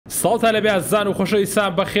ساڵتە لە بیازان و خۆشەویستان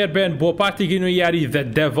بەخێر بێن بۆ پارتێکی نوێی یاری The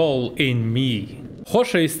Devil in Me.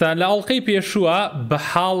 خۆشەویستان لە ئەڵلقەی پێشووە بە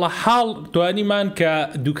حاڵە حاڵ توانیمان کە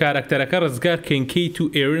دوو کارەکتەرەکە ڕزگار کێیت و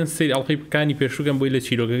ئێرن سری ئەڵلقەی پکانی پێشووگەم بۆی لە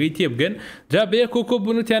چیرۆکەکەی تێبگەن جا بەیەکۆ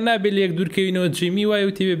بوونوتیان نابێت لە یەک دوورکەوینەوە جیمی وایە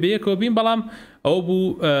و تێبێ بەیەکەوە بین بەڵام ئەو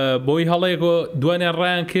بوو بۆی هەڵەیەکۆ دوانیان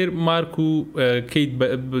ڕایان کرد مارک و کەیت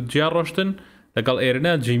جیا ڕۆشتن لەگەڵ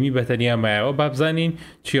ئێرنا جیمی بەتەنیا مایەوە با بزانین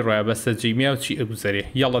چی ڕۆیە بەستە جیمیا و چی ئەگوزەرێ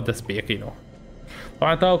یاڵە دەست پێەکەینەوە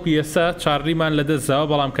تاوەکو ئێستا چارلیمان لە دەستزاوە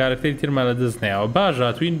بەڵام کارکتەری ترمان لە دەست نایەوە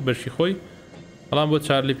باژاتوین بەشی خۆی بەڵام بۆ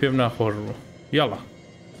چارلی پێم ناخۆش بوو یاڵە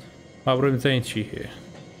با بڕۆیم بزانین چی هەیە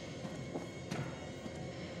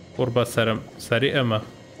قڕ بە سەرم سەری ئەمە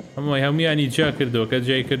ئەمەی هەمویانی جا کردەوە کە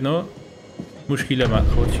جایکردنەوە مشکی لەمان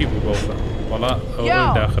خۆ چی بوو بەوڵە وەڵا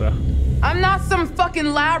ئەوە داخرا I'm not some fucking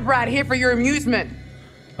lab rat here for your amusement.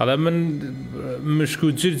 هەڵە من مشک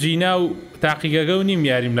و جرجینا و تاقیگەگە و نیم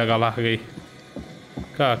یاریم لەگەڵاخگەی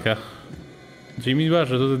کاکە جیمی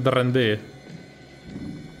باشە تۆ دڕندەیە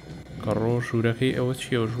کە ڕۆ ژوورەکەی ئەوە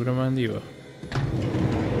چیە و ژوورەمان دیوە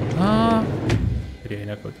فرێ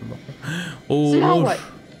نەکەوتم بەخۆ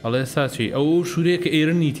هەڵێ ساچی ئەو شوورەیە کە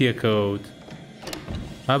ئێرنی تێکەوت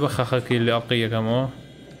ها بە خەخەکەی لە ئەڵلقەی یەکەمەوە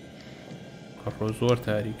کە ڕۆ زۆر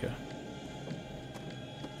تاریکە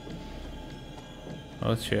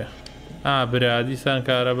ئەوە چێ برا دیسان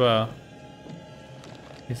کارە بە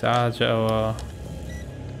ئیسعاجە ئەوە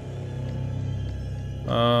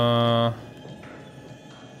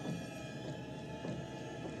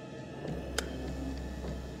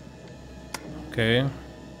اوكي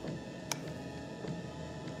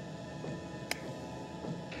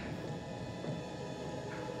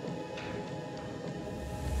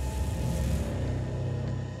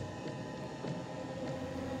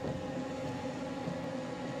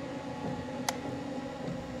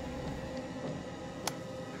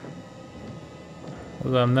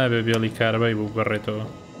زم نابێ بێڵی کارەبای بوو بگەڕێتەوە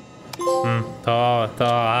تا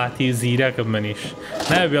هاتی زیرەکەم منیش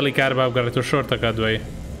نابێ بێڵی کارەبا بگەڕێتەوە شۆرتەکە دوای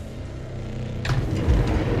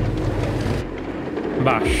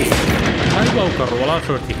باش هەر باوکە ڕۆڵا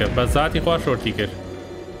شۆرتی کرد بە زاتی خوا شۆرتی کرد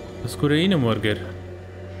بەسکورەینم وەرگر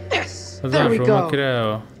هەزار شۆمە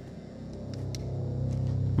کرایەوە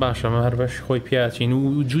باشە ئەمە هەر بەش خۆی پیاچین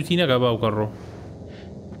و جووتی نەگا باوکە ڕۆ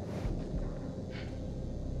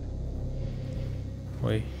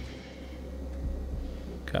وي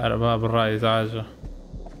كهرباء بالرأي زعجة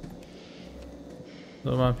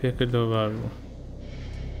زمان فيك الدوبار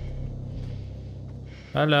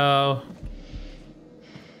هلو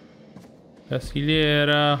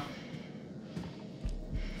اسكيليرا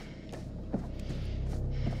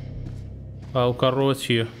او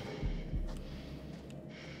كروتشيو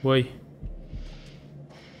وي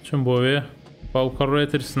شن بوي او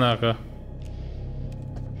كروتر سناكا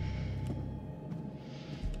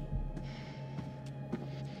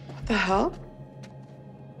The hell?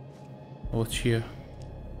 What's here?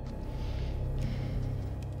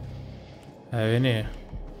 هاي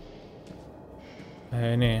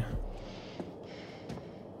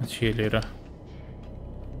چیە لێرە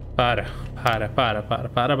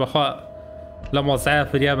پارە بەخوا لە مۆزایە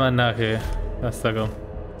فریامان ناکەوێ دەستەکەم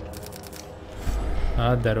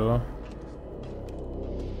دەرەوە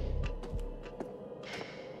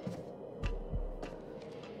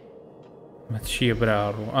مە چییە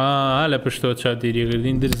برا ڕوو لە پشتەوە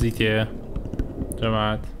چاودێریەکردین درزی تێە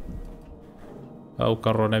جەماعەت ئەو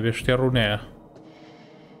کە ڕۆ نەبێ شتێ ڕوونەیە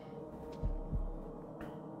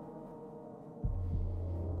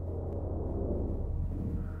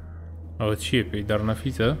ئەوە چییە پێی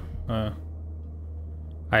دەڕنەفیزە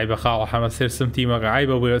ئای بە خاڵە حەمە سرسم تیمەکە ئای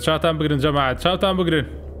بە بووە چاتان بگرن جەماعەت چاوتان بگرن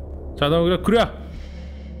کورە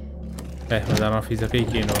دەڕنەفیزەکەی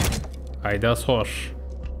کێنەوە ئایداس خۆش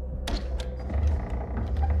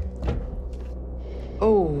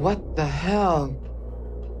Oh, what the hell?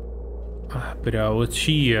 براوە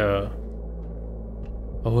چییە؟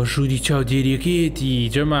 ئەوە ژووری چاودێریەکەیەتی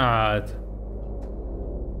جەماعەت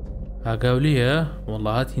ئاگاولەیە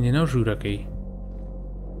وەڵڵا هاتینە ناو ژوورەکەی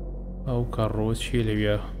ئەو کەڕۆ چیە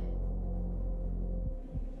لەوێ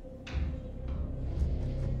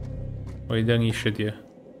وەی دەنگی شتێ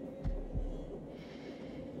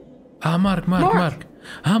مارک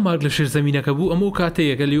مارک لە شێر زەمینەکە بوو ئەمە و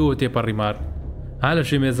کاتەیەکە لێەوە تێپەڕی مارک لە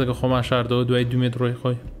ژێ مێزەکە خۆمان شاردەوە دوای دومێت ڕۆی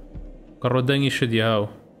خۆی کە ڕۆدەنگی شدی هاو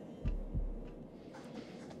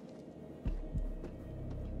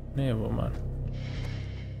نەیە بۆمان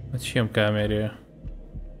چیم کامێرەیە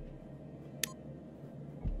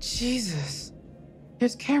Jesus,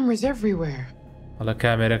 there's cameras everywhere. هەڵە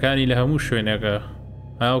کامێرەکانی لە هەموو شوێنەکە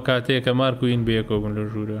هاو کاتەیە کە مارک و ئین بەیەکەوە بوون لە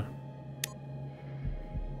ژوورە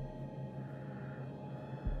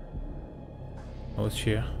ئەوە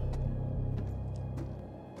چییە؟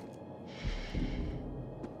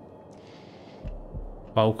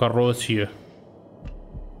 باوکە ڕۆ چییە؟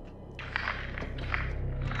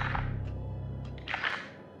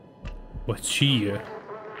 وە چییە؟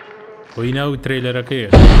 بۆی ناوی ترێلەرەکەیە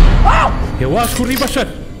هێواش کوڕی بەشەر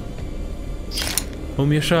ئەو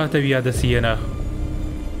مێشە هاتەوی یادەسیەنە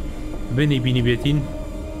بنی بینی بێتین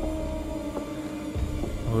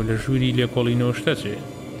ئەو لە ژووری لێکۆڵی نۆشتە چێ؟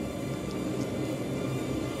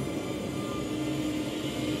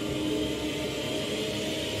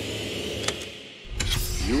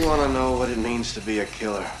 You want to know what it means to be a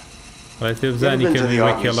killer? تێبزانی کە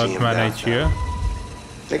وە کێڵەتمانای چییە؟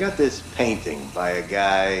 They got this painting by a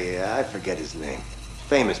guy, I forget his name,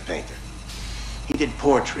 famous painter. He did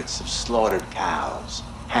portraits of slaughtered cows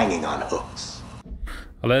hanging on hooks.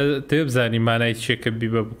 ئەڵێ تێبزانی مانای چێکە بی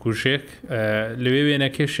بە بکوژێک لەوێ وێنە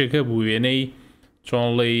کێشێکە بوو وێنەی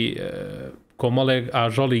چۆنڵی کۆمەڵێک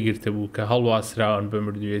ئاژەڵی گرتە بوو کە هەڵواسراون بە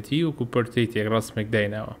مردوێتی وەکو پرتی تێک ڕستمێک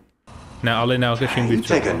دایناوە نا ئەڵێ ناوەکەشین You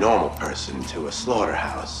take a normal person to a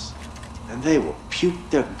slaughterhouse and they will puke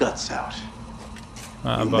their guts out.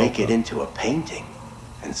 You make it into a painting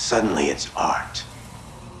and suddenly it's art.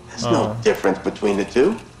 There's no difference between the two.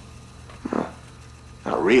 No,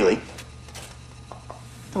 not really.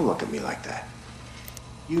 Don't look at me like that.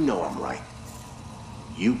 You know I'm right.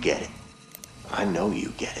 You get it. I know you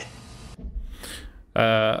get it.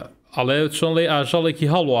 ئەڵێ چۆنڵی ئاژەڵێکی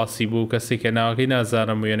هەڵواسی بوو کەسێکە ناوەکەی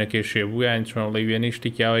نازانم وێنە کێشێ بوو یان چۆنڵی وێنەی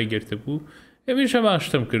شتێکی ئاوای گرتە بوو ئێمیش هەمان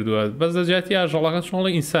شتم کردووە بەس دەجاتی ئاژەڵەکە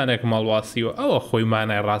چۆنڵی ئینسانێک ماڵواسیوە ئەوە خۆی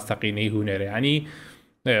مانای ڕاستەقینەی هوونەرە ینی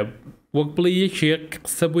وەک بڵێ یەکێک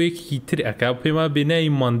قسە بۆ یەکی تر ئەکا پێما بێنایی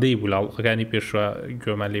ماندەی بوو لاڵەکانی پێشوە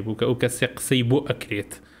گوێمان لێ بوو کە ئەو کەسێ قسەی بۆ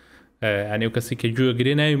ئەکرێت ئەنێ و کەسی کە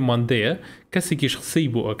گوێگرێ ناوی ماندەیە کەسێکیش قسەی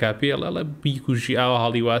بۆ ئەکا پێڵە بیکوژی ئاوە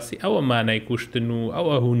هەڵی واسی ئەوە مانای کوشتن و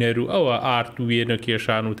ئەوە هوونەر و ئەوە ئارت و وێنە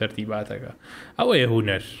کێشان و تەرتیباتەکە ئەوەیە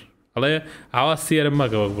هوونەر ئەڵێ ئاوا سێرە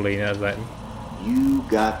مەگەوە بڵێ نازانی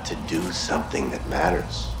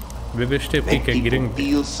بێ شتێ بکەیکە گرنگ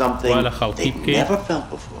وا لە خەڵکی بکەیت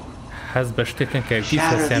حەز بە شتێکن کە هیچ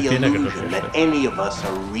هەستیان پێ نەگەڕێت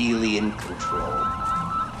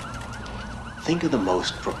Think of the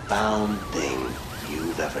most profound thing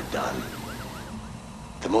you've ever done.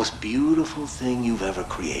 The most beautiful thing you've ever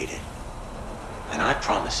created. And I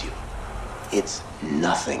promise you, it's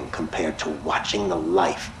nothing compared to watching the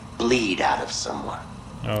life bleed out of someone.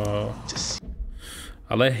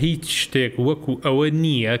 ئەڵێ هیچ شتێک وەکو ئەوە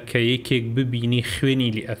نییە کە یەکێک ببینی خوێنی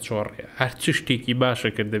لی ئەچۆڕێ هەرچ شتێکی باشە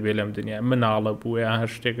کردە بێ لەم دنیا مناڵە بووە یان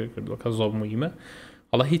هەر شتێکە کردووە کە زۆر موهیمە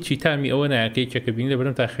ئەڵە هیچی تامی ئەوە نایەکەی کێکە بینی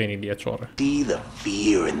لەبرم تا خوێنی لێ چۆڕە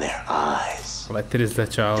ئەڵێ ترس لە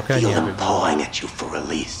چاوەکانیان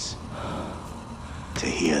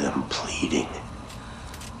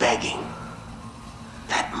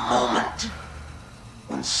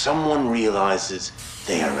when someone realizes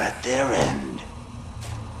they are at their end.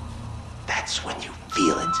 That's when you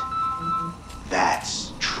feel it.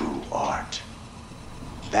 That's true art.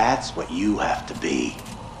 That's what you have to be.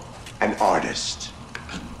 An artist.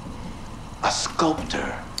 A sculptor.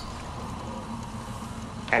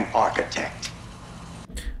 An architect.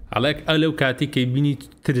 ئەڵێک ئەلەو کاتی کە بینی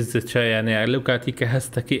ترس لە چایانەیە لەو کاتی کە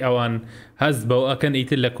هەستەکەی ئەوان هەست بەو ئەکەن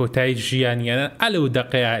ئیتر لە کۆتایی ژیانیانە ئەلەو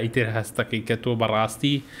دەقەیە ئیتر هەستەکەی کە تۆ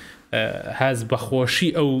بەڕاستی هەز بەخۆشی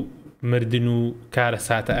ئەو مردن و کارە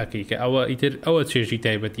ساتە ئەەکەی کە ئەوە ئیتر ئەوە چێژی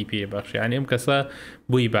تایبەتی پێبەخشی یان ئەم کەسە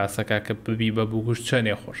بووی باسەکە کە ببی بە بووگوش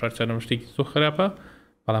چەندێ خۆشە چەندە شتێکی زۆر خراپە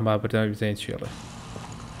بەڵام با بردەمە بزانین چێڵێ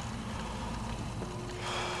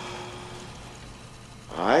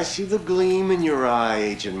I see the gleam in your eye,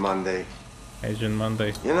 Agent Monday. Agent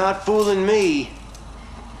Monday. You're not fooling me.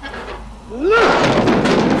 Look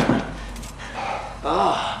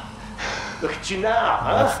at you now,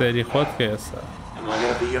 huh? سێری خۆت کەسە Am I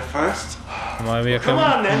gonna be your first? من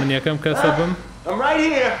یەکەم کەسە بم I'm right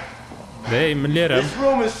here. دەی من لێرەم This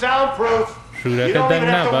room is soundproof. ژوورەکە دەنگ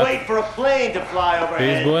نابات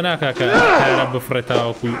پێویست بۆ ناکا کە کارە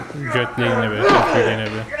بفرێتاوەکو گوێت لێ نەبێت لێ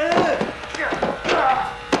نەبێت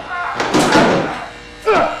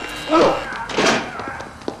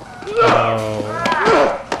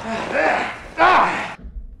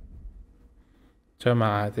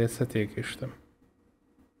جەماعەت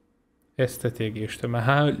ئێستا تێگەیشتم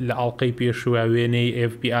ها لە ئاڵلقەی پێشوە وێنەی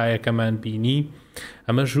FBI یەکەمان بینی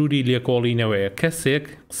ئەمە ژووری لێکۆڵینەوەیە کەسێک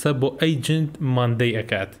قسە بۆ ئەیجنت ماندەی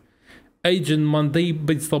ئەکات ئەیجنت ماندەی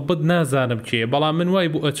بەجڵبت نازانم چیە بەڵام من وای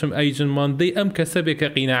بۆ ئەچم ئەیجنت ماندەی ئەم کەسە بێکە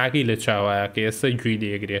قیناعەکەی لە چاوایە کە ئێستا گوێی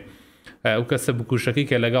لێگرێ ئەو کەسە بکوشەکەی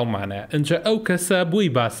کە لەگەڵمانە ئەنجە ئەو کەسە بۆی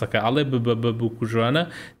باسەکە ئەڵێ بکوژوانە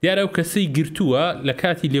دیارە ئەو کەسەی گرتووە لە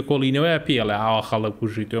کاتی لێکۆڵینەوەی پێڵێ ئاوا خەڵک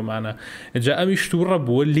کوژی تۆمانە ئەنجا ئەمیش تووڕە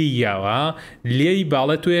بووە لێیاوە لێی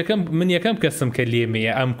باڵێ تۆ یەکەم من یەکەم کەسم کە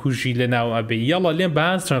لێمەیە ئەم کوژی لە ناو ئەبێ یەڵە لێم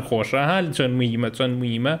بەهاز چەند خۆشە هەل چەند مویمە چەند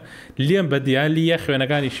مویمە لێم بەدیان لیە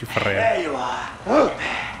خوێنەکانیشی فڕێ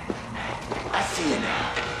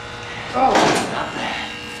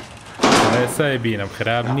ئێسای بینم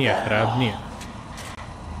خراپ نییە خراپ نییە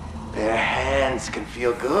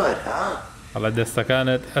هەڵە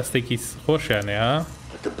دەستەکانت ئەستێکی خۆشیانێ ها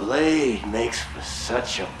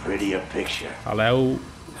هەڵێ ئەو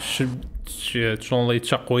چۆنڵی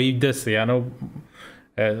چەقۆی دەسێ یانە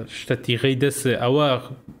شتە تیغەی دەسێ ئەوە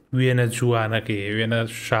وێنە جوانەکەی وێنە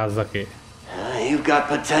شازەکەی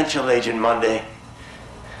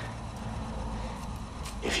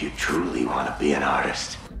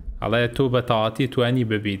ئەڵێ تۆ بە تەواتی توانی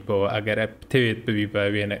ببیت بەوە ئەگەر بتەوێت ببی بە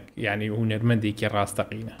وێنە یعنی هونەرمەندێکی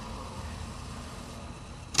ڕاستەقینە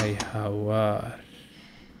ئەی هاوار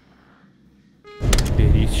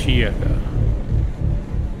فێری چییەکە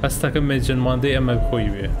هەستەکەم مێجنماندەی ئەمە خۆی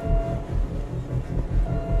بێ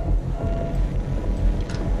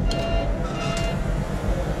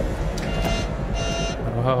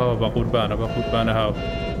بە قوربانە هاو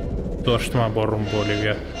دۆشتمان بۆ ڕوون بۆ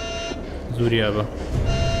لەوێ زوریا بە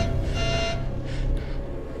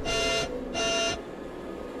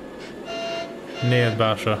نێت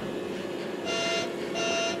باشە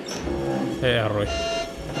ڕۆی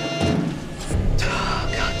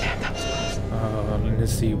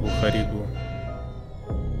نسی بوو خەری بوو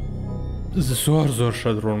زۆر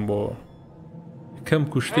شەد ڕوون بۆ کەم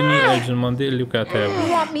کوشتنی ئەجنماندەی لەو کاتەیە بوو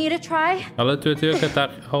هەڵە توێتەوە کە تا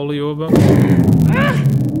هەوڵیەوە بم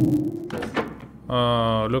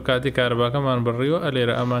لۆ کاتی کارەباکەمان بڕیوە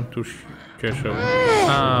ئەلێرە ئەمان توش کێشە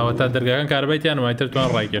بوو تا دەرگاکان کارەبایتیان وایتر توان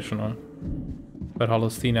ڕایکێشنەوە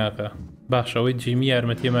بەرهەڵستی ناکە باشەوەی جیمی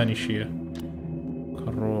یارمەتیێمانیشیە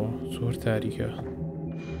کڕۆ زۆر تاریکە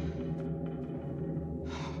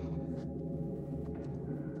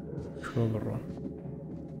شۆ بڕۆن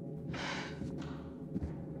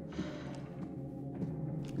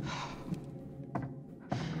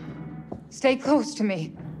Stay close to me.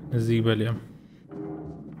 نزیک بە لێم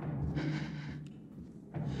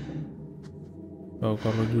باوکە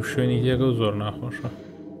ڕۆ شوێنی تێکە و زۆر ناخۆشە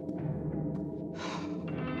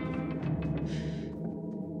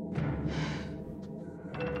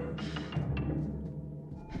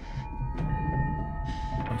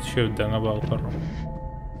چێوت دەنگە باوکە ڕۆ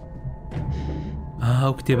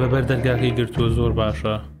ئاو کتێبە بەر دەرگاکەی گرتووە زۆر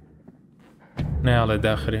باشە نەیاڵێ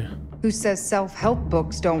داخرێ Who says self-help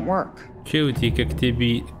books don't work? کێوتی کە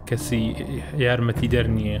کتێبی کەسی یارمەتی دەر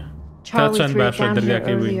نییە تا چەند باشە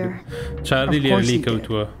دەرگاکەی بووین چاردی لێرە لی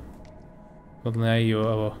کەوتووە بڵناییەوە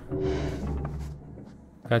ئەوە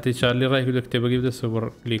کاتی چارلی ڕای کردە کتێبەکەی بدەسە بڕ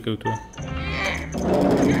لی کەوتووە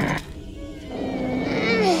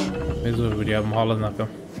زۆر بریابم هاڵت ناکەم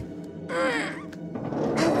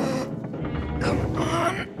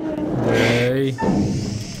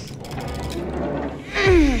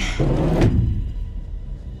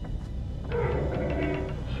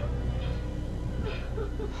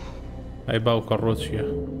ئەی باوکە ڕۆ چییە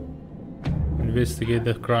investigate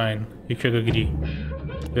the crime یەکێکە گری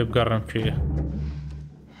پێ بگەڕم چییە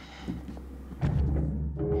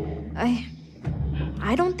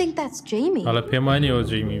I don't think that's Jamie. هەڵە پێمانیەوە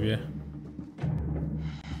جەیمی بێ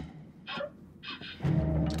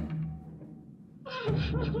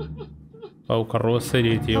باوکە ڕۆ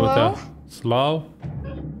سەرێتیەوە تا سلاو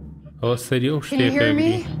ئەوە سەری ئەو شتێکە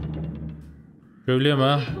گری پێ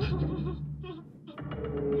لێمە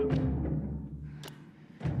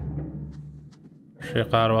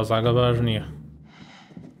قاروازاگە باش نییە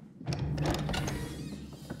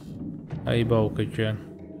ئەی باوکە گوێن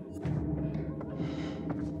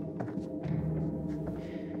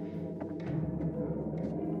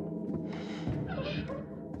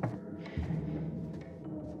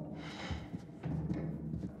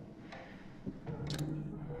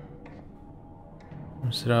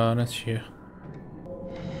مسرانە چییە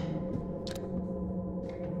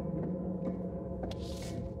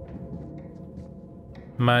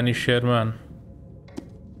مانی شێرمان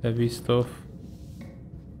دەبیستۆف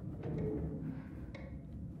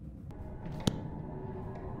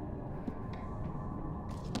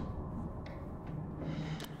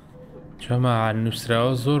جەماعە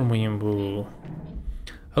نووسراوە زۆر مهم بوو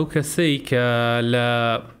ئەو کەسەی کە لە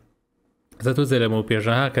زەتۆزە لەمە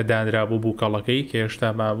پێژەها کە دانرا بوو بووکەڵەکەی کە هێشتا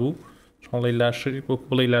مابوو چۆنڵی لاشی وەک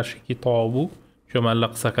بڵی لاشێکی تەواو بوو شۆمان لە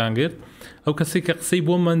قسەکان گرت ئەو کەسی کە قسەی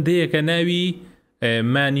بۆ مندەیە کە ناوی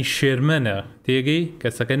مانی شێرمەنە تێگەی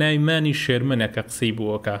کەسەکە ناوی مانی شێرمەنە کە قسەی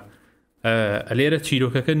بووەکە لێرە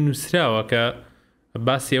چیرۆکەکە نووسراوە کە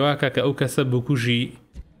باسێواکە کە ئەو کەسە بکوژی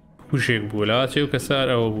کوشێک بوو لەوا چێ و کەسار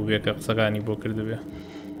ئەوە بوو بێ کە قسەکانی بۆ کردبێ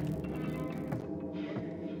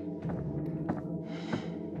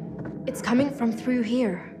It's coming from through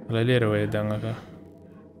here. لە لێرەوەیە دەنگەکە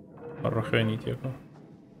ڕەخوێنی تێکەوە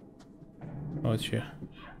ئەوە چییە؟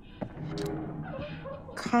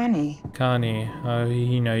 کانی ئاوی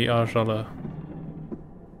هینایی ئاژەڵە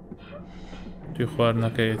توی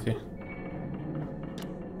خواردنەکەیەتی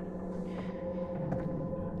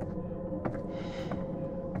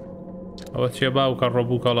ئەوە چێ باوکە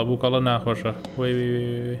ڕۆبووکەڵە بووکەڵە ناخۆشە وەی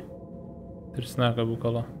ترس ناکە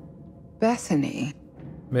بووکەڵە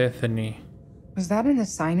Bethany. Was that in the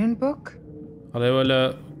sign-in book? ئەڵێوە لە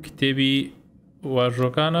کتێبی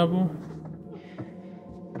واژۆکانە بوو؟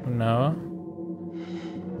 ناوە؟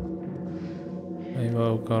 ئەی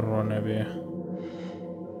باوکە ڕۆنە بێ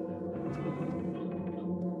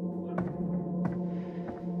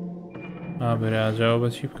بەراجاوە بە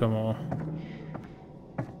چی بکەمەوە؟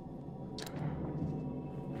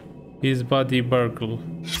 His body burgled.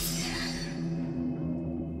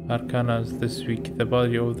 Arcanas this week. The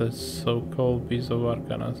body of the so-called piece of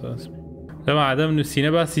Arcanas. لەمە عادەم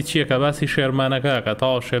نووسینە باسی چییەکە باسی شێرمانەکەکە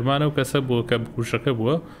تاوە شێرمانە و کەسە بووە کە بکوشەکە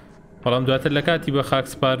بووە بەڵام دواتر لە کاتی بە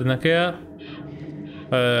خاکسپاردنەکەیە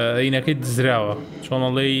عینەکەی دزراوە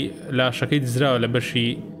چۆنەڵی لاشەکەی دزراوە لە بەشی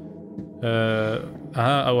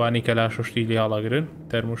ئەوانی کە لاششتی لێ هەڵەگرن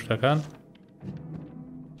تەرموشتەکان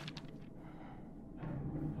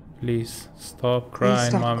Please stop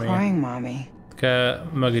crying, mommy. کە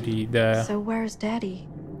مەگری دایە So where's Daddy?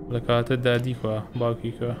 لە کاتە دادی کۆ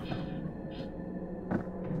باوکی کۆ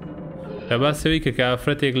لە باسەوەی کە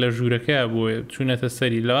ئافرەتێک لە ژوورەکە بۆ چوونەتە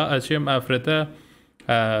سەری لەوە ئەچێم ئافرەتە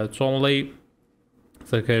چۆنڵی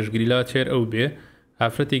سەرکەشگریلا چێر ئەو بێ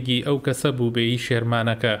ئافرەتێکی ئەو کەسە بوو بێ هی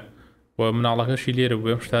شێرمانەکە و مناڵەکەشی لێرە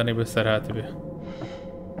بوو ئەم شتانێ بەسەرهات بێ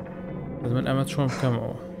من ئەمە چۆن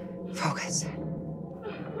بکەمەوە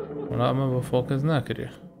ئەمە بە فۆکەس ناکرێ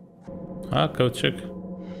کەوتچک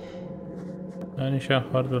ئەنیشا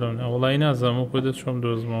خواردۆرم وڵی نازەم و کودت چۆم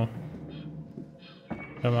دۆزمەوە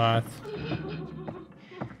جەماعەت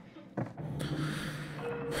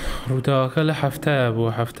ڕووداوەکە لە هەفتەیە بۆ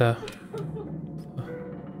هەفتە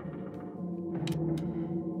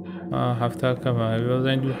هەفتا کەمە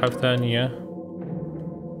بەزین دوو هەفتا نییە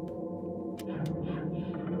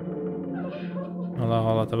وەڵا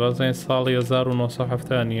غەڵەتە بەزین ساڵی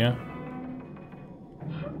 1970 نییە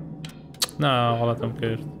نا غەڵەتم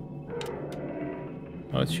کرد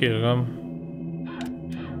ئەوە چیەکەم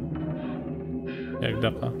یەک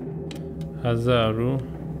دەقە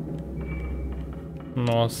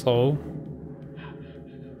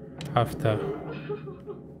 1970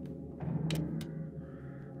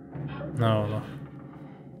 ناوەڵە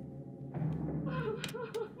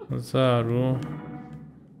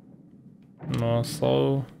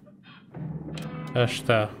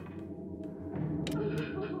 1980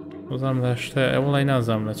 وەزانم لە هەشتا وڵی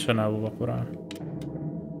نازانم لە چە نابوو بە قورئان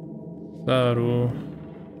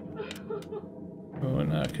ئەوە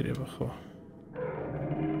ناکرێ بەخۆ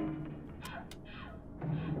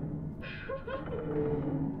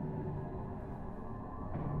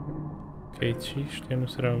کەی چی شتێ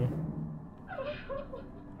نووسرا بوو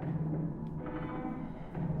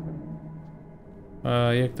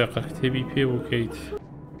یەک دەقە کتێبی پێ بوو کەیت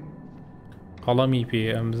قەڵەمی پێ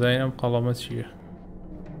ئەم بزانین ئەم قەڵەمە چییە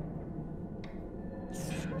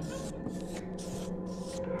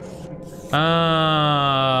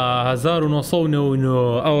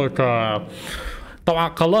 1999 ئەوە تا طبعا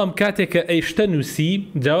قەڵام کاتێککە ئەیشتە نووسی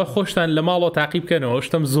جاوە خۆشتان لە ماڵەوە تاقی بکەنەوە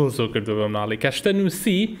شتم زۆر کردو بە مناڵی کە شتە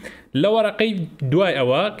نووسی لە وەرەقەی دوای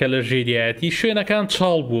ئەوە کە لە ژێریایەتی شوێنەکان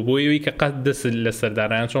چاڵ بوو بۆ ئەوەی کە قەت دەست لە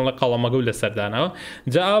سەردانیان چۆن لە قەڵەمەگە و لە سەردانەوە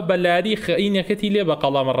جا بەلاری خەینەکەتی لێ بە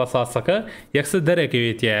قەڵامە ڕەساسەکە یەکسە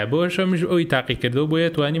دەرەکەوێتیایە بۆ شەمیش ئەوی تاقی کردو بۆیە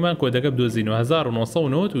توانیمان کۆدەکە بدۆزینەوە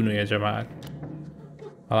 1999 جەماعەت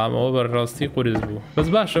ئەڵامەوە بەڕاستی قورس بوو بەس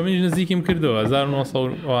باشە منیش نزیکیم کردەوە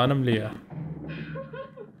 1900 وانم لێە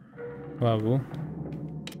وابوو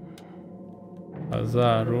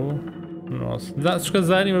 1900 چکە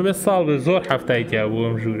زانی بەبێ ساڵ بێ زۆر هەفتای تیا بوو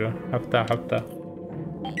ئەم ژوورە هەفتا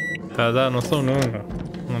تا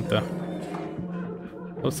 1999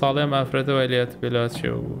 ئەو ساڵێم ئافرەتەوە لێت پێلات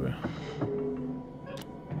چێوە بوو بێ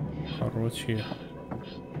ڕۆ چییە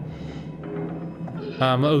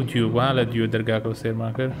ئەمە ئەو دیو وان لە دیۆ دەرگاکە و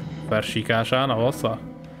سێرمان کرد فەرشی کاشانە وەسا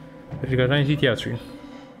فەرشیکاشانی چی تیا چوین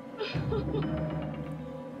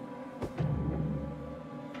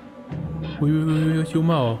وی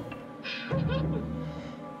ماوە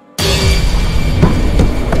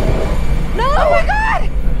Oh my God!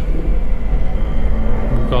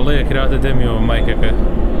 گەڵەیە کراتە دەمیەوە مایکەکە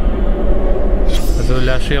ئەزۆ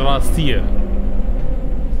لاشەی ڕاستیە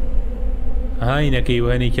هاینەکەی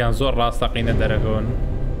وهەنێکیان زۆر ڕاستەقینە دەرەکەون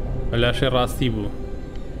لاشەی ڕاستی بوو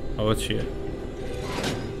ئەوە چییە؟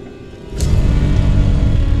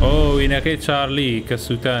 ئۆ وینەکەی چارلی کە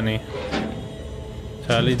سووتانی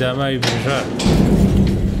چارلی داماوی برژار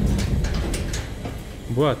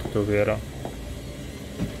بوات تۆ بێرە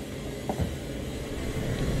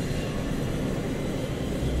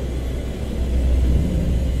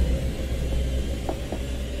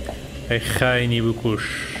ئەی خاینی بکوش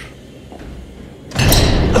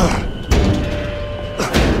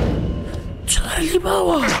چارلی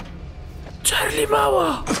ماوە چارلی ماوە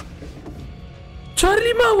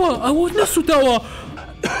چارلی ماوە ئەوە نەسووتەوە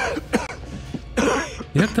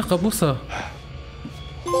یەک دقە بۆسە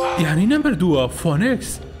یعنی نەمردووە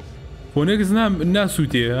فۆنێکس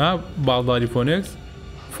ناسووتێ ها باڵداری فۆنێکس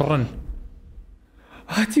فڕن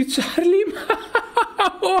هاتی چارلی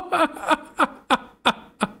ماوە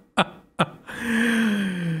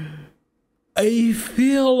ئەی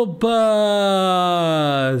فێڵ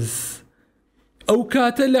باز ئەو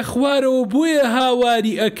کاتە لە خوارەوە بۆیە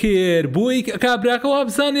هاواری ئەکرد بۆی کابراکەوە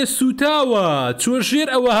بزانێ سوتاوە چۆ ژێر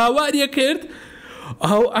ئەوە هاواریە کرد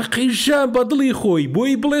ئەو ئەقیژان بە دڵی خۆی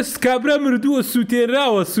بۆی بڵێ کابرا مردووە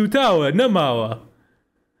سووتێراوە سوتاوە نەماوە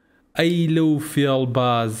ئەی لەو فێڵ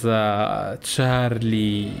بازە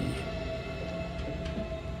چارلی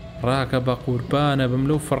ڕاکە بە قوربانە بم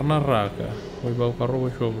لەو فڕنە ڕاکە وەی باوکە ڕۆوە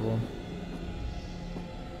شۆ بڕۆم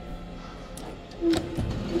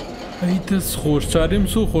ئەی دەست خۆش چاریم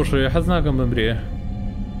سوو خۆشەوێ حەز ناکەم بمرێ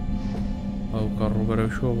باوکە ڕوو بەرەو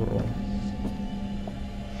شۆ بڕۆم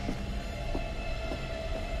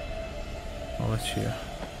ئەوە چییە؟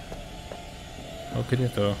 ئەو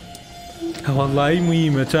کرێتەوە وەڵڵایی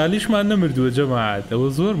مویمە چالیشمان نەمردووە جەماعەت ئەوە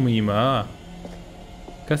زۆر مویمە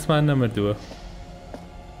کەسمان نەمردووە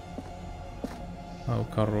ئەو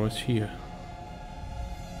کەڕۆ چییە؟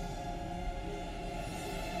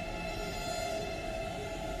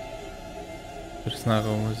 پرس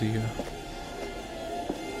ناکەوە مۆزیکە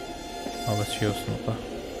ئەوە چییە سنووقە؟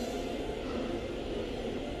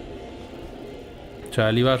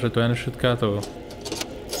 چالی باشە توانە شت کاتەوە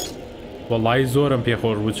وەڵڵای زۆرم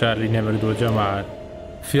پێخۆش بوو چارلی نەمردووە جەماعەت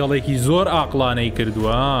فێڵێکی زۆر ئاقلانەی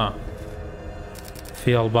کردووە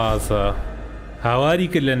فێڵ بازە هاواری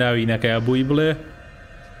کرد لە ناوینەکەیە بووی بڵێ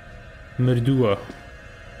مردووە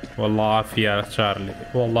وەڵڵا ئافیە چارلی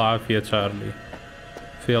وەڵڵا ئافیە چارلی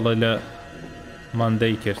فێڵە لە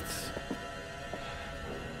ماندەی کرد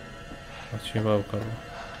چی باوکەڕە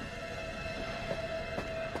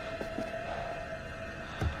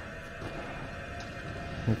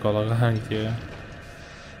کاڵەکە هەنگتەیە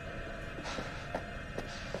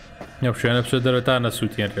نەوشێنە بچە دەرە تا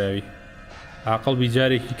نەسووتێنراوی عاقڵ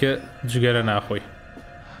بیجارێکی کە جگەرە ناخۆی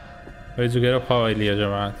وی جگەرە خاوای لێ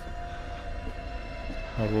جەماعەت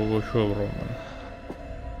ڕوو بۆ شۆ بڕۆم من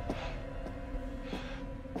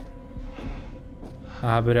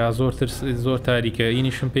ئابرا زۆر تاریکە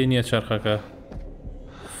ئینیشم پێی نییە چرخەکە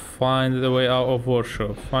find the way out of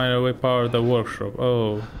workshop find a way power the workshop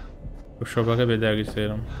شۆبەکە بێداگیر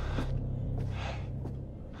سێرم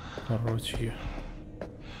ڕۆ چییە؟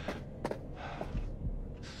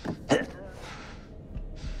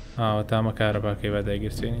 تامە کارەباکەی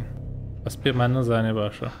بەداگیر سێنین بەس پێمان نەزانێ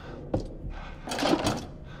باشە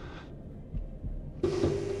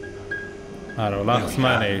ئارەوەڵا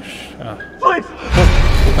خسمانەیش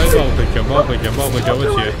باوکەکە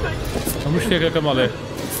چیە؟ هەموو شتێکەکە مەڵێ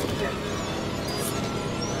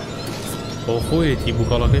ئەو خۆیەتی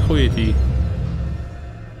بووکەڵەکەی خۆیەتی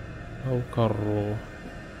ئەو کەڕۆ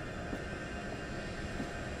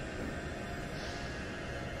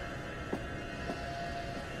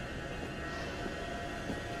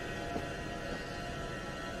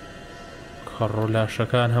کەڕۆ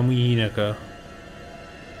لاشەکان هەمووی هینەکە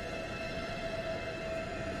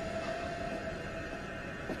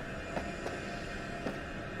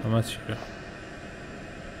ئەمە چیکە؟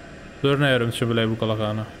 زۆر نایەرم چ بلای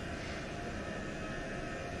بووکەڵەکانە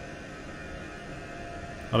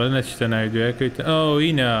ئەڵێ نەچیتە ناوی دوایەکەیت ئەو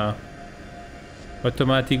ئینە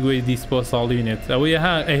ئۆتۆماتیک گوێی دیسپۆساڵینێت ئەوەی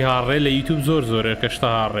ئەی هاڕێ لە یوتیوب زۆر زۆرە کە شتە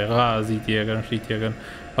هاڕێ غازی تێگەن شتی تێگەن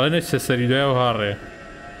ئەڵێ نەچتە سەری دوای و هاڕێ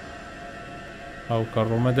ئەو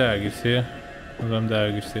کەڕۆمە داگیرسێ ئەم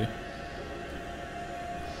داگیرسێ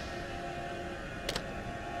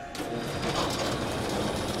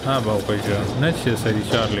باوکەیجا نەچێ سەری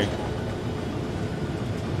چارلی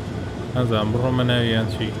نەزان بڕۆمە ناویان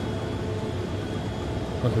چی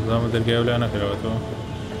زامە دەرگای ولا نەکەوەتەوە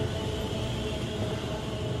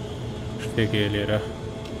شتێکێ لێرە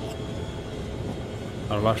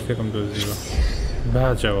هەڵا شتێکم دۆزیوە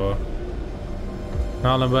باجەوە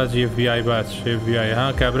ناڵم باجی FBI باج FBI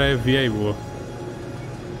ها کابرای FBI بووە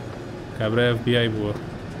کابرای FBI بووە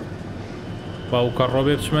باو کەڕۆ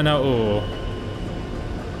بێ بچمە ناو ئۆ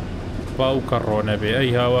باو کەڕۆ نەبێ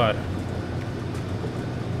ئەی هاوار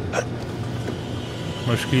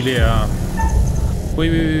مشکیلەیە وی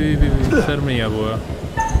سەرمەیە بووە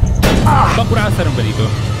بەقورا سەرم بەریتۆ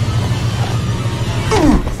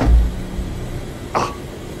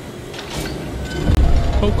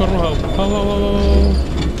ئەو کەڕۆ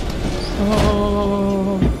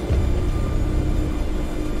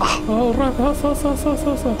هاو ڕاک هاسا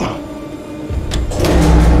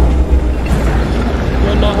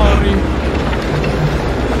والله هاري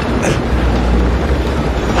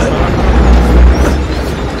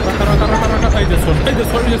ايدي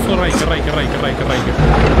صور رايك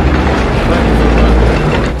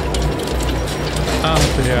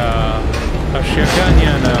يا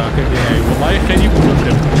الشيكاني انا كذا والله خريب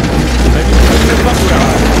ومسلم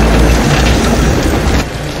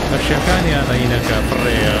الشيكاني انا هناك في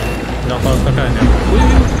الريا نقطة سكانيا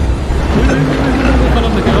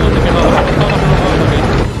غلطك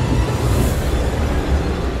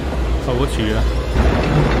أول شيء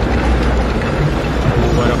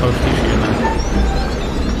ولا قوشتي شيء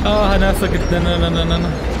أنا سكت أنا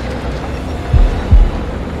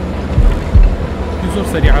يزور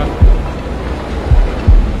سريعة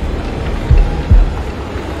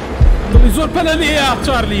طب يزور بلالية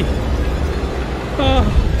تشارلي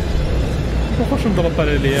بخش مضرب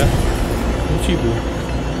بلالية وتشيبو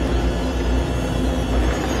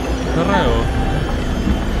الرايو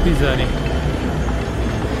بيزاني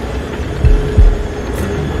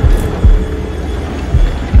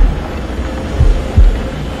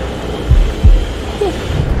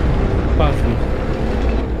Bathroom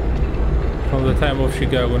from the time of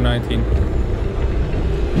Chicago 19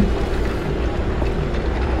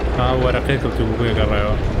 ورقيك اكتبوا بويا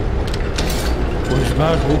الرايو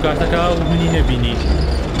وشباش بوكاتكا ومني نبيني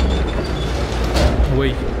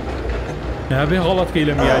وي هذا غلط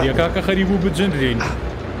كيلم يا كاكا خريبو بتجنرين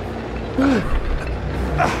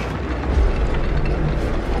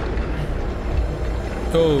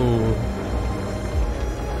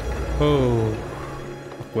اوه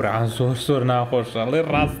قرآن سور ناخوش الله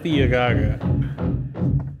راستي يا كاكا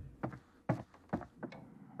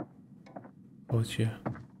اوتشي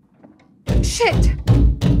Shit!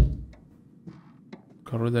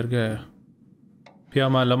 كرو درقايا فيها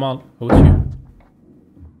مال لمال اوتشي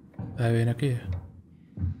وينك ايه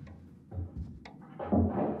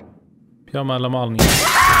يا مال مالني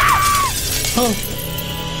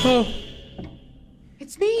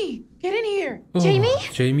It's me! Get in here!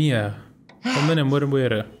 Jamie? جيمية ومن مرم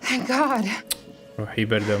ويرة Thank God! روحي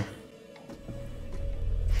بردم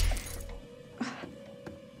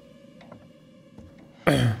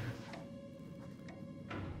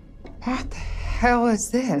What the hell is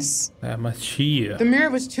this? ما تشيه The mirror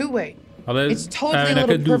was two-way. It's totally a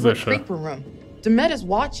little pervert creeper room. Demet is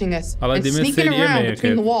watching us and sneaking around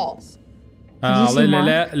between the walls. الله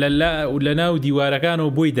لا لنا وديواركان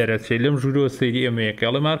وبوي درت لم جودو سيدي اميك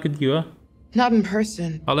الله مارك ديوا Not in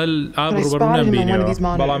person. الله الابر برنامج بينه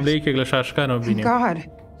بالام ليك لشاش كانوا بينه God.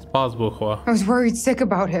 سباس بوخوا I was worried sick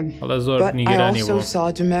about him. الله زور نيجراني But I also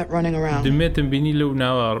saw Demet running around. دميت بيني لو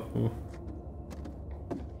نوار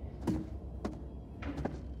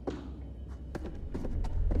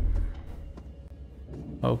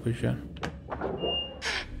أو كشان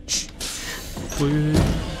وي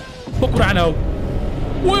بقرا عنه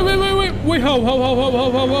وي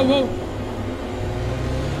هاو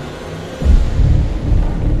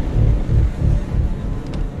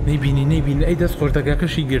نبيني أي دست خوش دقيقة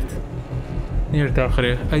شي قرت نيرت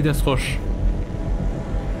آخره أي دست خوش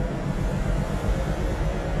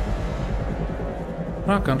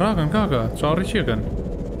راكن كاكا تشاري شيكن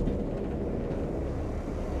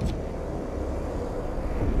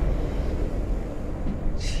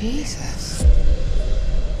Jesus.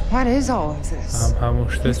 What is all of this?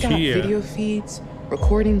 He's got video feeds,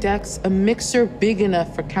 recording decks, a mixer big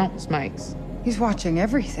enough for countless mics. He's watching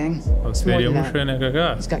everything. It's more than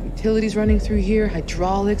that. He's got utilities running through here,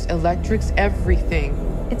 hydraulics, electrics, everything.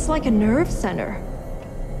 It's like a nerve center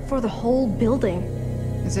for the whole building.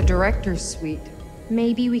 It's a director's suite.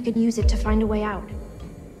 Maybe we could use it to find a way out.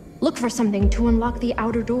 Look for something to unlock the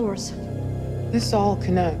outer doors. This all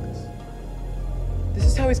connects. This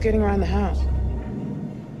is how he's getting around the house.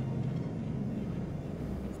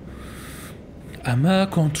 ئەمە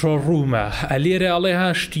کۆنتڕۆڵ ڕوومە ئەلێرە ئەڵێ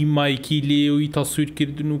هاشتی مایکی لێوی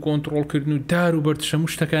تەسویرکردن و کۆنتڕۆڵکردن و دار و بەرتشە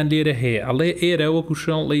شتەکان لێرە هەیە ئەڵێ ئێرە وەکو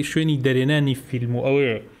شڵی شوێنی دەرێنانی فیلم و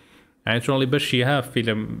ئەوەیە ئەچۆڵی بەشی ها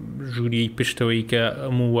فیلم ژووری پشتەوەی کە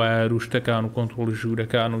ئەموو وایە ڕوشتەکان و کۆنتڕۆڵی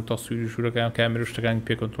ژوورەکان و تەسویری ژوورەکان کامێرە شتەکانی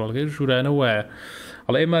پێ کۆنتڕۆڵەکە ژوورانە وایە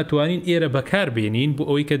ئەڵێ ئێمە توانین ئێرە بەکار بێنین بۆ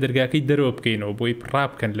ئەوەی کە دەرگاکەی دەرەوە بکەینەوە بۆی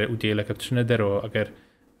پڕابکەن لە ئوتێلەکە بچنە دەرەوە ئەگەر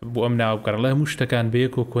بۆ ئەم ناوبکەن لە هەموو شتەکان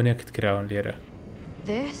بەیەک و کۆنێکت کراون لێرە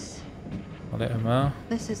ئەڵێ ئەمە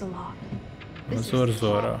زۆر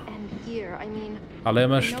زۆرە ئەڵێ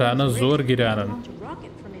ئەمە شتانە زۆر گرانن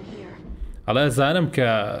ئەڵێ زانم کە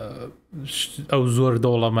ئەو زۆر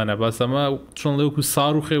دەوڵەمەنە بەس ئەمە چۆن لەوەکو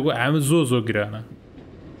ساڕوخێ و ئەمە زۆر گرانە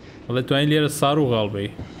ئەڵێ توانین لێرە ساڕوو هەڵبەی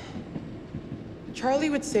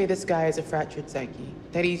Charlie would say this guy is a fractured psyche,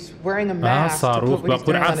 that he's wearing a mask to put what he's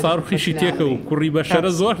done on his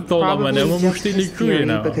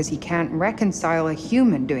personality. Because he can't reconcile a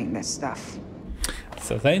human doing this stuff.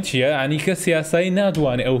 سەتاین چییە؟ ینی کە سیاسایی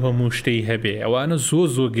ناتوانێت ئەو هەموو شتەی هەبێ ئەوانە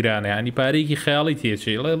زۆر گرانە ینی پارێکی خەیاڵی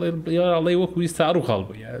تێچێ ئەڵێ وەکوی ساڕوو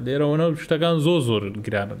هەڵبووە لێرەوەنە شتەکان زۆر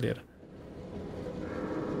گرانە لێرە.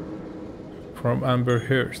 From Amber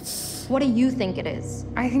Hearst. What do you think it is?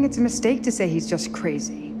 I think it's a mistake to say he's just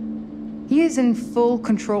crazy. He is in full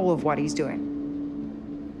control of what he's doing.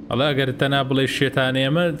 Allah agar tana bڵێ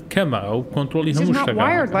شێتانێمە کەمە ئەو کۆنتڕۆڵی هەموو شتەکان. He's not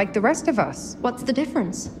wired like the rest of us. What's the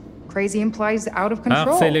difference? Crazy implies out of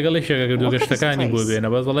control. قسەی لەگەڵی شێگە کردو گەشتەکانی بۆ بێنە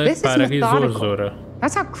بەس دەڵێ پارەکەی زۆرە.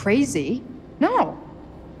 That's not crazy. No.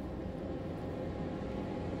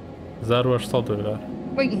 $1800.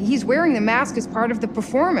 Wait, he's wearing the mask as part of the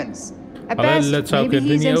performance. At best, maybe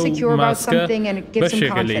he's insecure about something and it gives him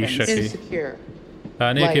confidence. Insecure.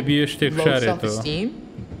 Like low self-esteem?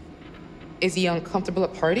 Is he uncomfortable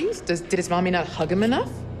at parties? Did his mommy not hug him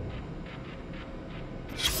enough?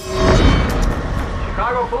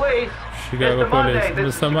 Chicago police.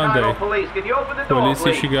 Mr. Monday. Police, can you open the door, Police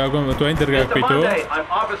please? Chicago. Mr. Monday, I'm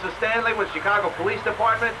Officer Stanley with Chicago Police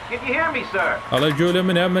Department. Can you hear me, sir? Allah جولة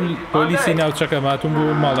من بوليسي ناوتشكا ما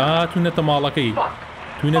تنبو مالا تونة مالكي.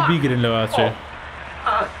 تونة بيجرين لواتشة.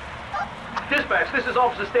 Dispatch, this is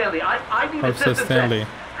Officer Stanley. I need Officer assistance. Stanley.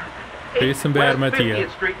 بيسم بأرمتية.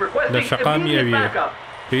 لشقامي أبيه.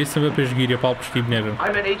 بيسم ببشجيري بالبشتي بنيرن.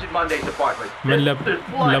 I'm in Agent Monday's department. من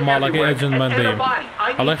لمالكي Agent Monday.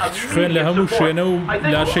 الله شخين لهم وشينا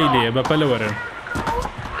ولا شيء ليه ببلورن.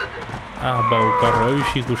 باو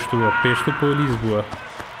كرويشي كشتوه بيشتو بوليس بوا.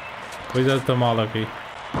 وإذا تمالكي.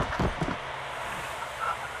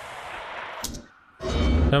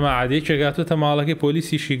 تەما عادێکە گاتۆ تەماڵەکەی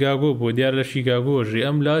پۆلیسی شیکاگۆ بۆ دیار لە شیکاگۆژی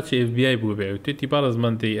ئەم لا FBI بوو بێ و تێتی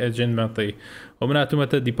پاڵزمەندی ئەجنمەنتی و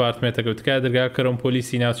مناتومەتە دیپارتمێنتەکە و تکا دەرگاکەرم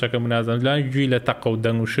پۆلیسی ناوچەکە منازم لای گوێی لە تەقە و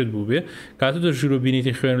دەنگ و شت بوو بێ کاتۆ دە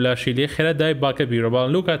ژووربینیتی خوێن و لاشی لێ خێرا دای باکە بیرۆباڵ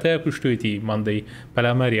لەو کاتایە کوشتویتی ماندەی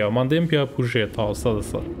پەلامەریە و ماندەیم پیا پوژێت تا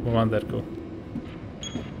 100 بۆمان دەرکەوت.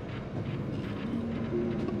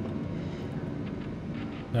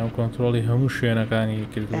 Bad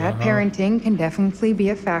parenting can definitely be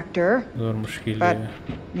a factor, but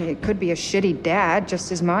it could be a shitty dad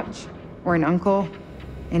just as much, or an uncle,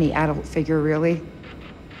 any adult figure really.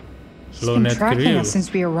 He's been tracking us since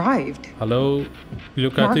we arrived.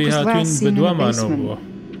 Mark was last seen in the basement.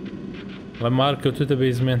 Mark to the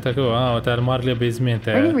basement.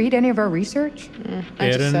 Are you read any of our research? I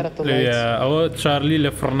just set up the lights. Charlie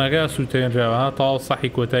لفرناقا سوتين راه طال صحي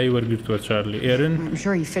كوتاي ورقرتو Charlie. I'm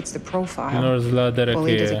sure he fits the profile.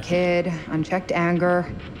 Bullied as a kid, unchecked anger.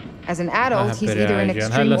 As an adult, he's either an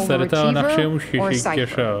extreme overachiever or a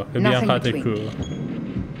psycho. Nothing between.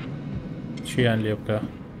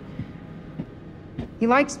 He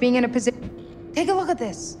likes being in a position. Take a look at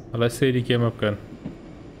this. الله سيدي كيما بكن.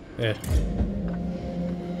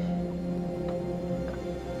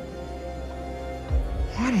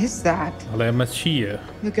 What is that?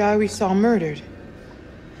 The guy we saw murdered.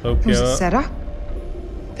 It was a setup?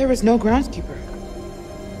 There was no groundskeeper.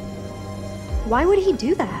 Why would he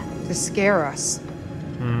do that? To scare us.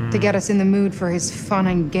 To get us in the mood for his fun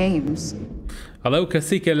and games. Hello,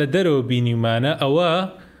 كسيكا لدرو بيني مانا أوا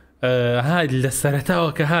هاي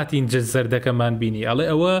لسرتاو كهاتين جزر دا كمان بيني الله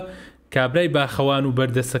أوا کابرای باخەوان و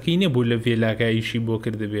بەردەستەکەی نەبوو لە ڤێلاکایشی بۆ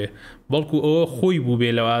کردبێ بەڵکو ئەوە خۆی بوو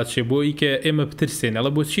بێ لەواتشێ بۆی کە ئێمە بترسێن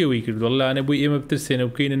ئەڵە بۆ چیەوەی کردو وەڵانە بۆی ئێمە بترسێنە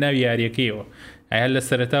بکەینە ناو یاریەکەیەوە ئایا لە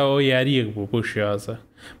سەرەتاوە یاریەک بوو بۆ شێوازە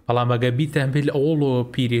بەڵام ئەگە بیتان بێت لە ئەوڵۆ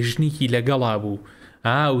پیرێژنیکی لەگەڵا بوو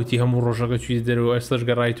وتی هەموو ڕۆژەکە چوی دەرەوە ئەستەش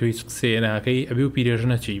گەڕایتۆ هیچ قسەیە ناکەی ئەبێ و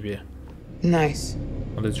پیرێژنە چی بێ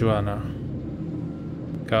لە جوانە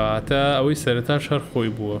کەواتە ئەوەی سەرەتا شەر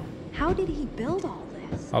خۆی بووە How did he build all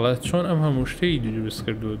Allah چۆن ئەم هەموو شتەی دروست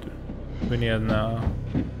کردووە بنيادنا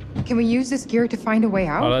Can we use this gear to find a way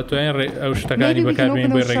out? والله توين أو شتكاني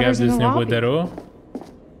بكاربين بالرجال ديزني بودرو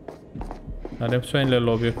هذا بسوين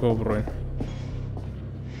لللوبي كوبروين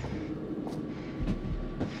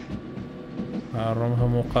رمها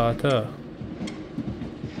مقاطع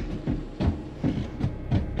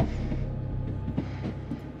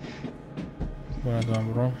وين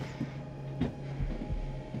أمره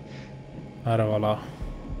هذا والله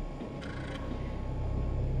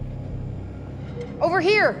Over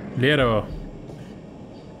here. ليرو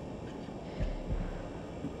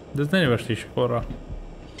دزني باشتيش كورة.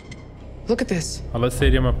 Look at this. الله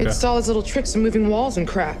سيري مبكى. It installs little tricks in moving walls and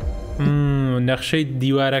crap. نقشة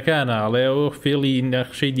ديواركانا على فيلي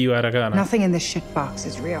نقشة ديواركانا. Nothing in this shit box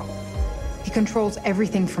is real. He controls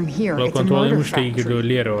everything from here. لو It's a كنترولي murder مش تيجي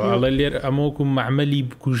ليرو على لير أموكم معملي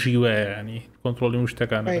بكوجيوا يعني كنترولي مش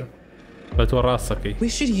تكانا. بتوراسكي. We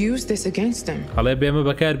should use this against him. على بيما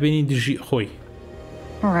بكار بيني دجي خوي.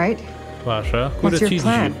 All right. باشا كل شيء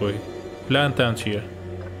دجي خوي. بلان تانشيا.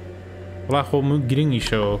 والله خو مقريني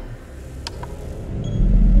شو.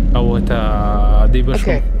 أو تا دي بشو.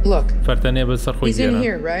 Okay, look. فرتانية بصر خوي. He's in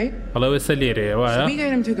here, right? الله وسليري وايا. So we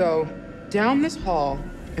get him to go down this hall,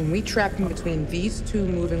 and we trap him between these two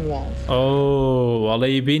moving walls. Oh, والله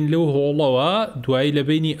يبين له هو دواي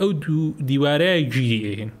لبيني أو ديواري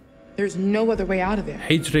جيين. There's no other way out of there.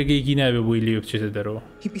 حيج رجيجي نابي بويلي وبتشي تدرو.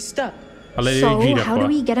 He'd be stuck. So how do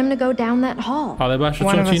we get him to go down that hall? على باش One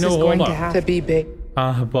of us تشينو is going to هو. have to be big.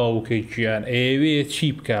 باوكي جيان ايوه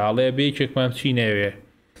تشيبكا على بيشك ما تشينوي.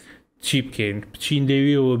 تشيبكين بتشين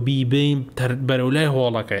لوي وبيبين برولاي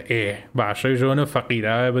هولك ايه بعشر جونا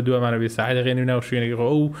فقيرة بدو ما نبي ساعد غير ناوشين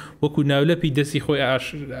او وكنا ولا بيدسي خوي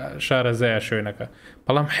شارع زي عشونك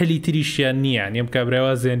بلام حلي تريشيان يعني يوم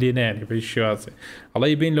كابروا زين ليناني بالشوازي الله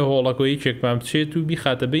يبين له هولك ويشك ما تشيت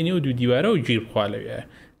وبيخاطب بيني ودو ديواره ويجيب خاله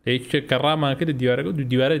ليش كرامة كده ديواره ودو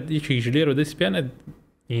ديواره يشي جلير ودس بيانا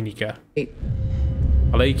ينيكا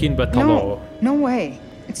الله يكين بطلعه No way.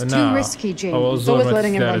 It's too risky, Jamie. So with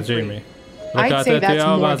letting him run free. I'd say that's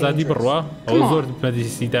more dangerous.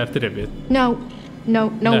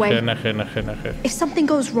 No way. If something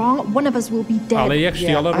goes wrong, one of us will be dead.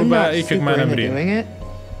 Yeah, I'm not super into doing it,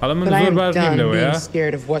 but I am done being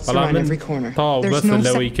scared of what's around every corner. There's no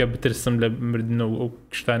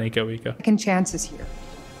second chances here.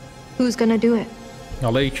 Who's gonna do it?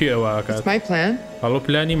 It's my plan.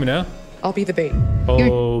 I'll be the bait.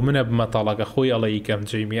 من بمطلق أخوي الله يكرم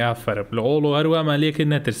جيمي عفر بالعولو هروا ما ليك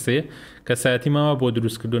نترسي كساتي ما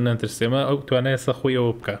بودروس كدون نترسي ما أو توانا أخوي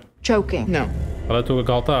أو بكا. Joking. No. الله تو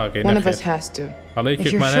قالتها One of us has to. الله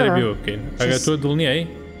يكرم ما نربي وبكين. أجا دلني أي.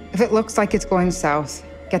 If it looks like it's going south,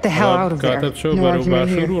 get the hell out of there. كاتب شو برو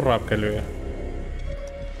باشرو راب كلوية.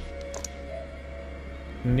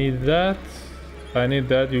 Need that. I need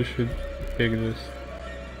that. You should take this.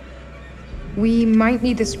 We might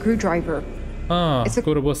need a screwdriver.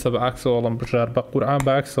 كورة بوسة بعكس والله بجار بقرآن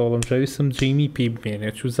بعكس والله مجاوسم جيمي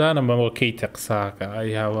بيبينه شو زانا ما وكيت قساكا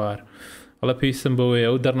أي هوار الله بيسم بوي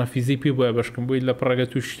أو درنا في زي بيبوي باشكم بوي لا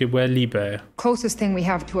برجتوش تبوي ليبا. Closest thing we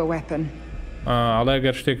have to a weapon. الله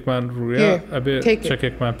قرشتك من رويا أبي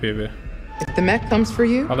شكك ما بيبي. If the mech comes for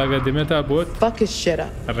you, الله قدمت أبوت. Fuck his shit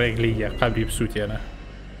up. الرجلية قبل بسوتي أنا.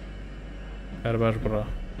 أربعة برا.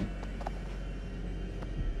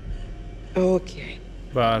 Okay.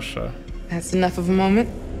 باشا. That's enough of a moment.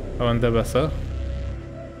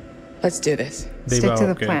 Let's do this. Stick to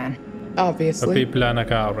the plan. Obviously.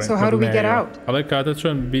 So how do we get out?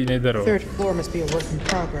 Third floor must be a work in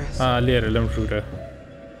progress. Okay,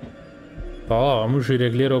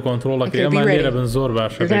 be ready.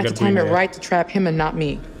 You're gonna have to time it right to trap him and not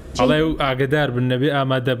me. الله أقدر بالنبي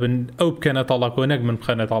آمده بن أو بكنا طلقوا نجم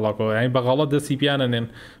بخنا طلقوا يعني بغلط دسي بيانا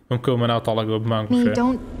ممكن منا طلقوا بمانكوشة.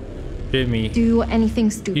 Don't do anything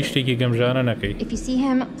stupid. يشتكي جمجانا نكي. If you see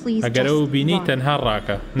him, please just أقرأوا بيني تنهار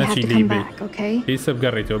راكا. نشي ليبي. يسب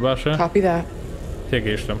قريتو باشا. Copy that.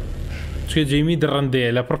 تيجيشتم. شو جيمي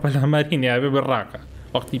درندي لا بربلا ماريني أبي بالراكا.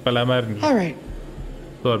 وقتي بلا مارني. All right.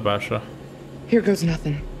 دور باشا. Here goes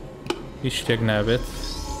nothing. يشتك نابت.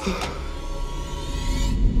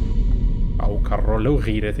 أو كرولو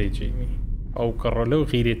غيرتي جيمي أو كرولو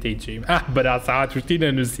غيرتي جيمي بدأ ساعات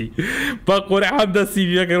وشتينا نسي بقول عند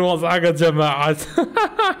سيبيا كروز عقد جماعات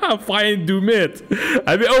فاین دوومێت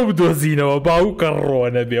ئەبێ ئەو بدۆزینەوە باوکە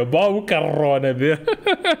ڕۆنە بێ باوکە ڕۆنە بێ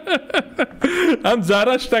ئەم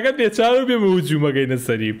جارە شتەکە بێچارە بێمە هجوومەگەینە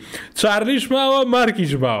سەری چارلیش ماوە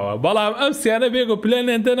مارکیش ماوە بەڵام ئەم سیانە بێگۆ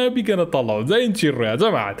پلانێنتەنە بیکەنە تەڵاو جاین چی ڕویا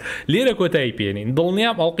جەماعەت لێرە کۆتایی پێێنین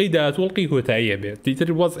دڵنیام ئەڵقەی داهاتوەڵقی کۆتاییە بێت دیتر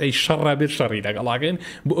وەز ئەی شەڕا بێت شەڕی لەگەڵاکەین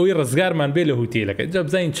بۆ ئەوی ڕزگارمان بێ لە هوتێلەکە جا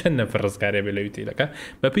بزانین چەند نەفر ڕزگارێ بێ لە هوتێلەکە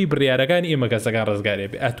بەپێی بڕیارەکانی ئێمە کەسەکان ڕزگارێ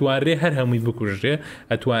بێ ئەتوانرێ هەر هەمووی بکوژێ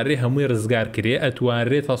ئەتوانرێ هەمووی ڕزگار کرێ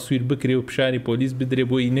ئەتوانرێت تەسویر بکرێ و پیشانی پۆلیس بدرێ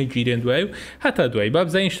بۆی نەگیرێن دوای و هەتا دوای با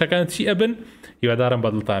بزانین شتەکان چی ئەبن هیوادارم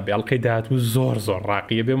بەدڵتان بێ ئەڵقەی داهاتوو زۆر زۆر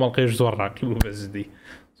ڕاقیە بێ مەڵقەیش زۆر ڕاقی بوو بەزدی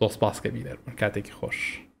زۆر سپاس کە بینەربن کاتێکی خۆش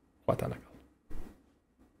خواتان لەگەڵ